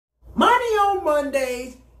on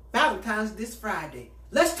Mondays, Valentine's this Friday.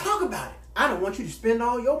 Let's talk about it. I don't want you to spend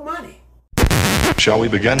all your money. Shall we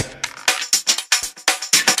begin?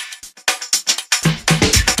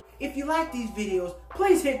 If you like these videos,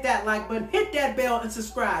 please hit that like button, hit that bell, and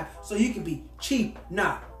subscribe so you can be cheap,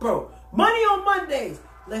 not broke. Money on Mondays.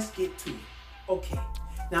 Let's get to it. Okay.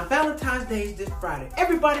 Now, Valentine's Day is this Friday.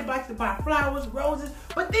 Everybody likes to buy flowers, roses,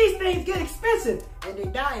 but these things get expensive, and they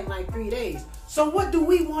die in like 3 days. So what do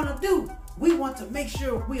we want to do? We want to make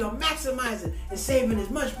sure we are maximizing and saving as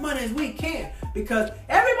much money as we can, because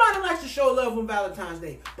everybody likes to show love on Valentine's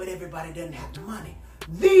Day, but everybody doesn't have the money.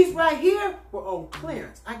 These right here were on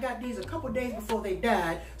clearance. I got these a couple days before they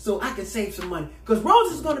died so I can save some money. Because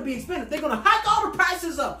roses is going to be expensive. They're going to hike all the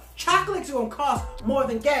prices up. Chocolates are going to cost more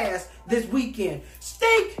than gas this weekend.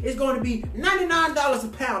 Steak is going to be $99 a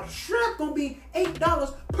pound. Shrimp going to be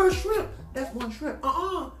 $8 per shrimp. That's one shrimp.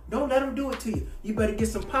 Don't let them do it to you. You better get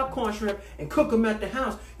some popcorn shrimp and cook them at the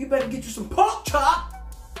house. You better get you some pork chop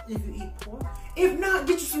if you eat pork. If not,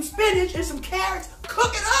 get you some spinach and some carrots.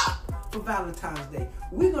 Cook it up for Valentine's Day.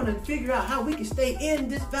 We're going to figure out how we can stay in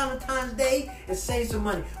this Valentine's Day and save some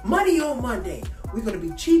money. Money on Monday. We're going to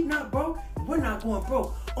be cheap, not broke. We're not going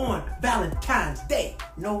broke on Valentine's Day.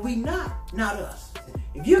 No, we not. Not us.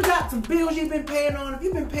 If you got some bills you've been paying on, if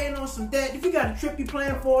you've been paying on some debt, if you got a trip you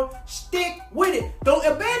plan for, stick with it. Don't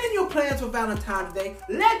abandon your plans for Valentine's Day.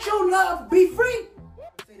 Let your love be free.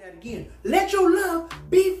 Say that again. Let your love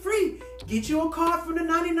be free. Get you a card from the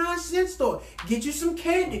 99-cent store. Get you some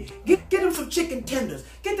candy. Get them some chicken tenders.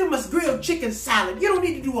 Get them a grilled chicken salad. You don't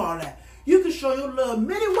need to do all that. You can show your love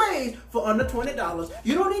many ways for under $20.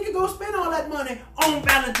 You don't need to go spend all that money on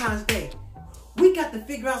Valentine's Day. We got to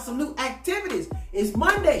figure out some new activities. It's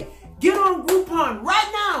Monday. Get on Groupon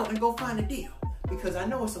right now and go find a deal. Because I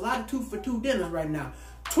know it's a lot of 2 for 2 dinners right now.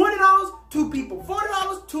 $20, 2 people.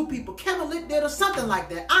 $40, 2 people. Candlelit dinner, something like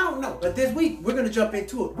that. I don't know. But this week, we're going to jump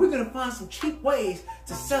into it. We're going to find some cheap ways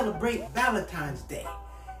to celebrate Valentine's Day.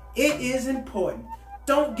 It is important.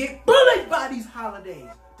 Don't get bullied by these holidays.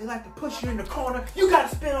 They like to push you in the corner. You got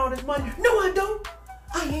to spend all this money. No, I don't.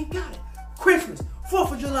 I ain't got it. Christmas,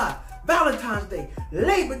 4th of July, Valentine's Day,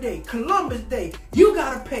 Labor Day, Columbus Day. You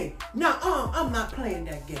got to pay. Now, I'm not playing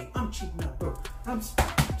that game. I'm cheap, not broke. I'm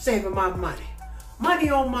saving my money. Money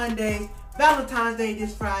on Mondays, Valentine's Day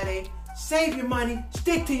this Friday. Save your money,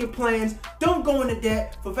 stick to your plans. Don't go into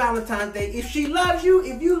debt for Valentine's Day. If she loves you,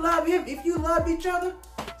 if you love him, if you love each other,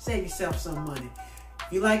 save yourself some money.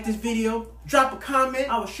 If you like this video, drop a comment.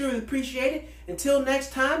 I would surely appreciate it. Until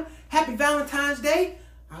next time, happy Valentine's Day.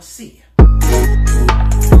 I'll see you.